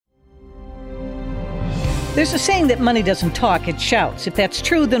There's a saying that money doesn't talk, it shouts. If that's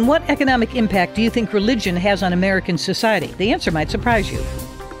true, then what economic impact do you think religion has on American society? The answer might surprise you.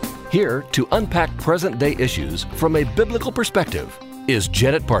 Here to unpack present-day issues from a biblical perspective is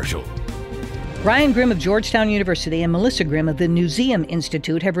Janet Parshall. Ryan Grim of Georgetown University and Melissa Grim of the Newseum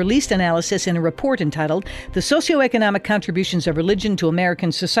Institute have released analysis in a report entitled The Socioeconomic Contributions of Religion to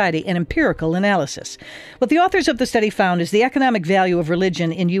American Society, an Empirical Analysis. What the authors of the study found is the economic value of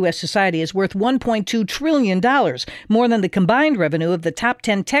religion in U.S. society is worth $1.2 trillion, more than the combined revenue of the top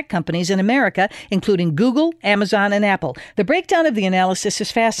 10 tech companies in America, including Google, Amazon, and Apple. The breakdown of the analysis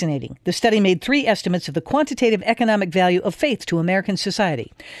is fascinating. The study made 3 estimates of the quantitative economic value of faith to American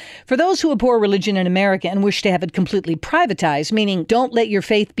society. For those who abhor religion in America and wish to have it completely privatized, meaning don't let your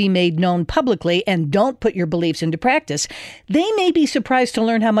faith be made known publicly and don't put your beliefs into practice, they may be surprised to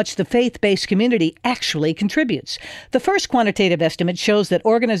learn how much the faith-based community actually contributes. The first quantitative estimate shows that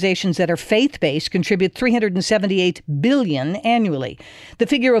organizations that are faith-based contribute $378 billion annually. The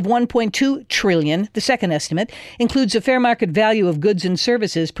figure of $1.2 trillion, the second estimate, includes a fair market value of goods and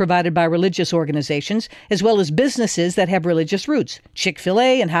services provided by religious organizations, as well as businesses that have religious roots.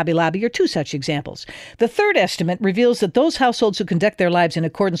 Chick-fil-A and Hobby Lobby are 2 such examples. The third estimate reveals that those households who conduct their lives in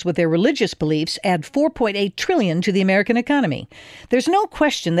accordance with their religious beliefs add $4.8 trillion to the American economy. There's no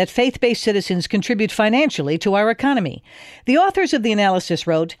question that faith-based citizens contribute financially to our economy. The authors of the analysis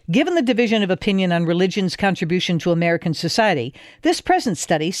wrote, given the division of opinion on religion's contribution to American society, this present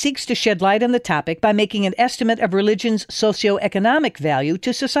study seeks to shed light on the topic by making an estimate of religion's socioeconomic value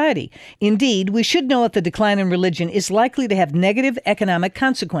to society. Indeed, we should know that the decline in religion is likely to have negative economic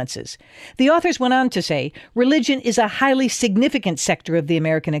consequences. The authors went on to say, religion is a highly significant sector of the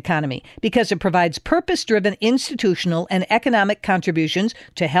American economy because it provides purpose-driven institutional and economic contributions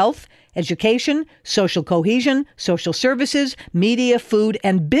to health, education, social cohesion, social services, media, food,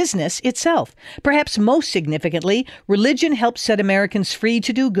 and business itself. Perhaps most significantly, religion helps set Americans free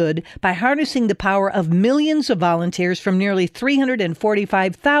to do good by harnessing the power of millions of volunteers from nearly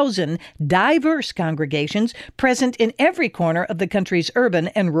 345,000 diverse congregations present in every corner of the country's urban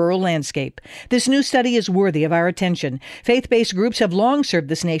and rural landscape. This new study is worthy of our attention. Faith-based groups have long served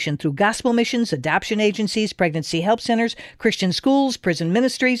this nation through gospel missions, adoption agencies, pregnancy help centers, Christian schools, prison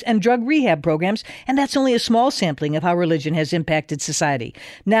ministries, and drug rehab programs, and that's only a small sampling of how religion has impacted society.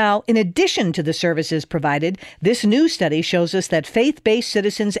 Now, in addition to the services provided, this new study shows us that faith-based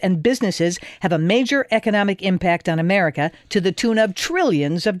citizens and businesses have a major economic impact on America to the tune of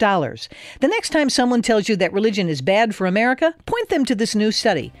trillions of dollars. The next time someone tells you that religion is bad for America, point them to this new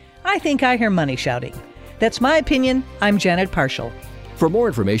study. I think I hear money shouting. That's my opinion. I'm Janet Parshall. For more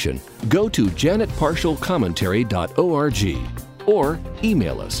information, go to janetparshallcommentary.org or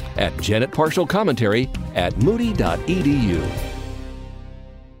email us at janetparshallcommentary@moody.edu.